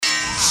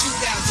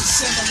are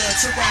similar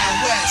to Wild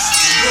West.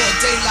 Broad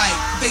daylight,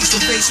 face to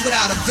face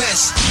without a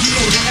vest. You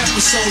know the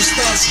episodes,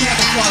 thugs,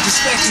 camouflage, and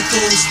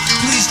spectacles.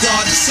 Please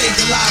God to save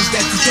the lives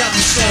that the devil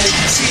sold.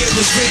 See, it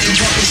was written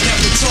but was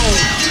never told.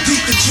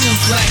 Beat the truth,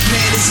 black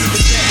man is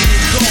even better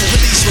than gold.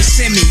 Police was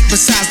semi,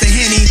 besides the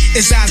Henny,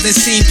 it's eyes that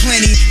seen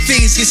plenty.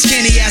 Things get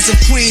skinny as if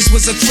Queens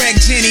was a crack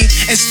Jenny.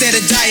 Instead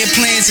of diet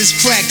plans, it's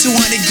crack 200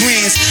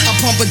 grands. I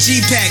pump a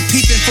G-Pack,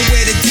 peeping for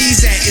where the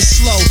D's at.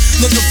 It's slow,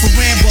 looking for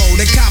Rambo,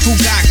 the cop who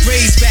got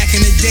grades back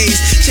in the days.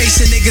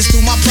 Chasing niggas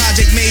through my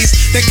project maze.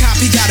 That cop,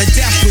 he got a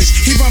death wish.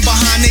 He run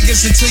behind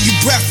niggas until you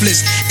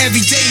breathless.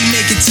 Every day he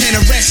making 10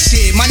 arrest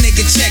shit. My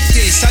nigga, check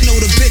this, I know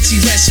the bitch he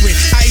rests with.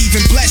 I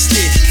even blessed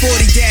it,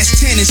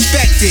 40-10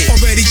 inspected.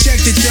 Already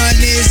checked it, done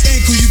his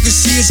ankle, you can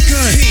see his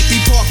gun. He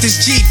parked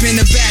his Jeep in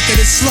the back of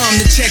the slum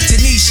to check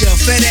Tanisha.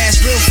 Fat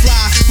ass real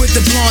fly with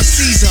the blonde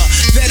Caesar.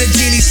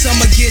 Vettadini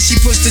summer gear, she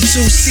pushed the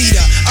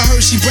two-seater. I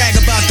heard she brag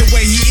about the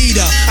way he eat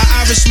her. An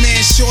Irish man,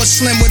 short,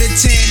 slim with a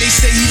tan. They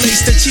say he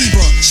laced the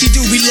cheaper. She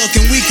do be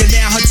looking weaker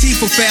now, her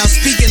teeth are foul.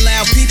 Speaking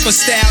loud, peeper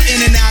style,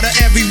 in and out of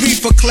every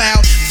reefer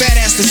cloud. Fat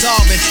ass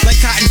dissolving, like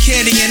cotton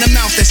candy in a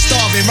mouth that's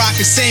starving.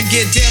 Rockin' same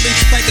gear daily,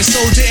 like a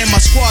soldier in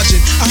my squadron.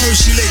 I heard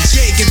she let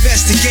Jake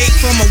investigate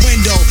from a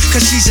window,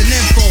 cause she's an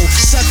info.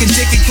 Sucking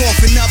dick and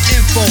coughing up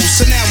info.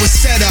 So now it's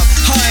set up,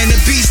 her and the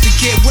beast to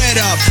get wet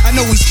up. I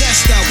know he's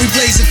vest up, we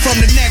blazing from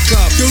the neck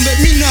up. Don't let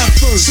me knock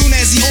first. Soon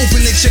as he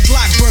opened it, your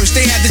Glock burst.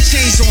 They had the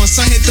chains on,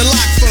 son hit the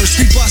lock first.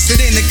 We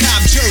busted in, the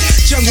cop jerk.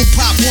 Jungle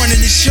pop, one in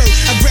his shirt.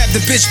 I grabbed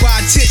the bitch by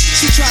her tits,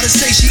 she tried to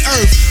say she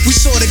earth. We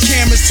saw the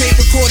cameras, tape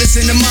recorders,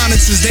 and the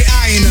monitors, they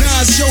eyeing us.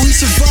 Nas, yo, he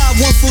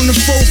survived, one from the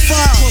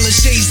 4-5. Pull his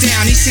shades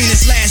down, he seen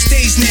his last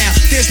days now.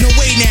 There's no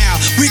way now,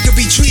 we could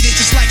be treated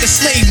just like a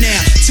slave now.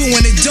 Two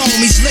in the dome,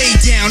 he's laid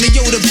down. And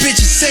yo, the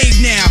bitch is saved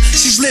now.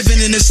 She's living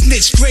in a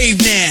snitch grave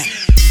now.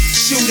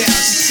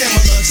 Shootouts is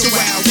similar to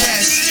Wild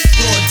West.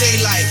 Broad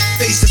daylight,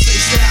 face to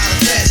face without a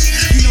vest.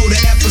 You know the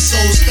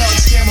episodes,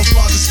 thugs,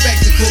 camouflage, and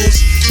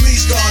spectacles.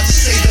 Please God to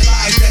save the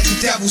life that the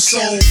devil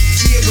sold.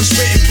 See, it was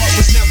written but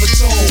was never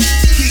told.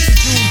 Keep the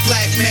Jews,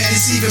 black man,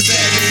 it's even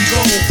better than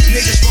gold.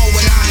 Niggas roll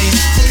with iron,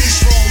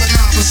 police rolling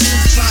out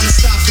pursuit, trying to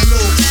stop the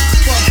loot.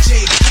 Fuck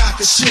Jake, cock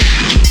a shoot.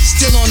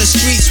 Still on the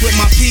streets with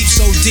my peeps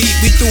so deep.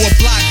 We threw a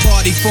block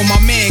party for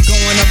my man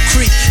going up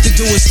creek. To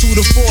do is 2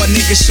 to 4,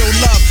 niggas show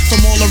love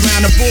from all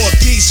around the board.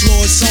 Peace,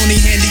 Lord, Sony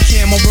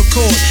Handycam on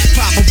record.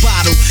 Pop a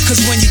bottle,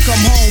 cause when you come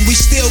home, we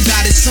still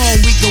got it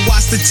on. We can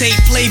watch the tape,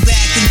 play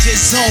back and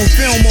just zone.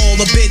 Film all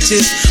the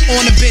bitches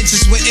on the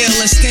benches with ill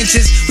and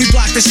stenches. We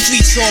blocked the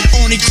streets off,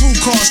 only crew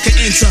cars could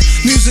enter.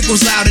 Music was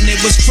loud and it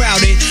was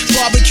crowded.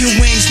 Barbecue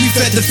wings, we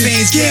fed the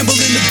fiends. Gamble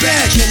in the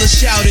bag, killer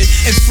shouted.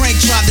 And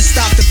Frank tried to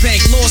stop the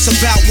bank, lost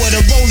about what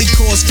a rollie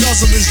cost.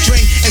 Guzzle his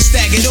drink and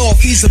stag it off.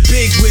 He's a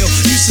big wheel,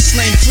 used to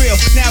slang krill,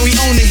 now he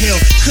on the hill.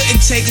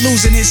 Couldn't take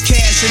losing his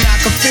cash and I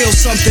could feel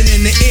something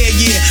in the air,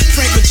 yeah.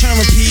 Frank returned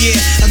Pierre,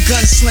 a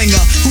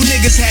gunslinger who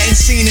niggas hadn't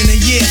seen in a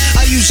year.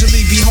 I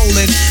usually be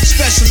holding,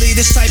 especially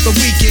this type of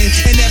weekend.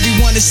 And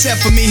everyone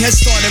except for me has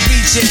started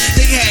reaching.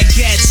 They had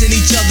gats in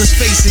each other's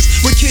faces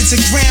with kids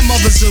and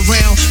grandmothers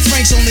around.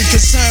 Frank's only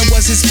concern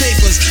was his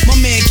papers. My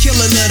man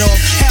Killer let off,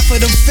 half of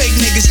them fake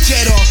niggas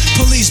jet off.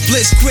 Police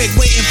blitz quick,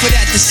 waiting for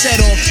that to set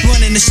off.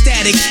 Running the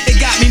static, it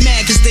got me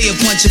mad cause they a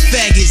bunch of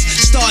faggots.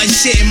 Starting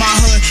shit in my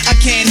hood, I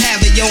can't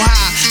have it, yo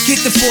high. Get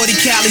the 40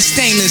 Cali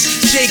stainless.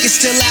 Jake is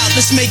still out,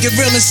 let's make it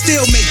real and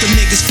still make them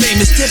niggas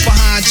famous. Dip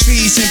behind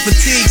trees and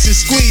fatigues and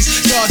squeeze.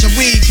 Dodge and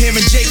weave,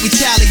 hearing Jake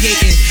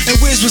retaliating. And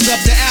Wiz was up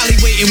the alley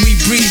waiting, we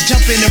breeze.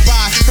 Jump in the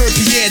ride, heard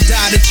Pierre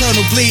died.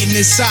 Eternal bleeding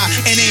inside,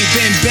 and ain't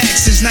been back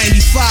since 95.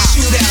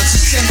 Shootouts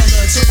is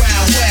similar to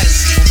Wild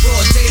West.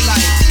 Broad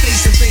daylight,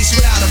 face to face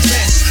without a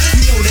vest.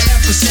 You know the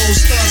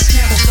episodes, thugs,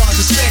 camouflage,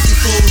 and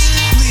spectacles.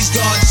 Please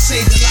God to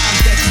save the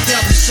lives that the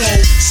devil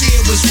sold. See,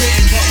 it was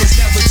written but was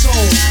never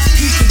told.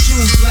 Keep the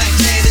Jews, black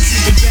man, is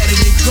even better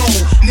than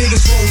gold.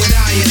 Niggas roll with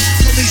iron,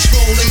 police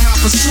rolling hot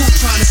pursuit,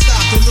 trying to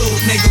stop the loot.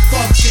 Nigga,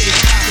 fuck Jake,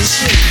 cop and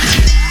shoot.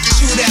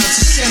 Shootouts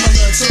is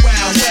similar to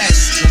Wild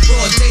West.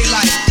 Broad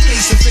daylight,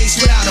 face to face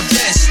without a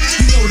vest.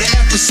 You know the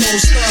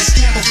episodes, thugs,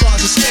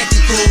 camouflage, and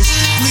spectacles.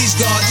 Please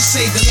God to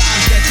save the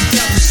lives that the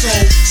devil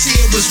sold. See,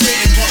 it was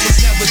written but was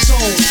never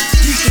told.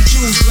 Keep the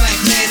Jews, black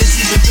man, is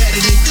even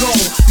better than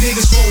gold.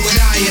 Niggas roll with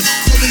iron,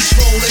 police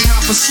rolling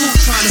hot pursuit,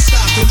 trying to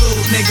stop the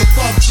loot. Nigga,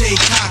 fuck Jake,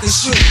 cock and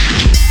shoot.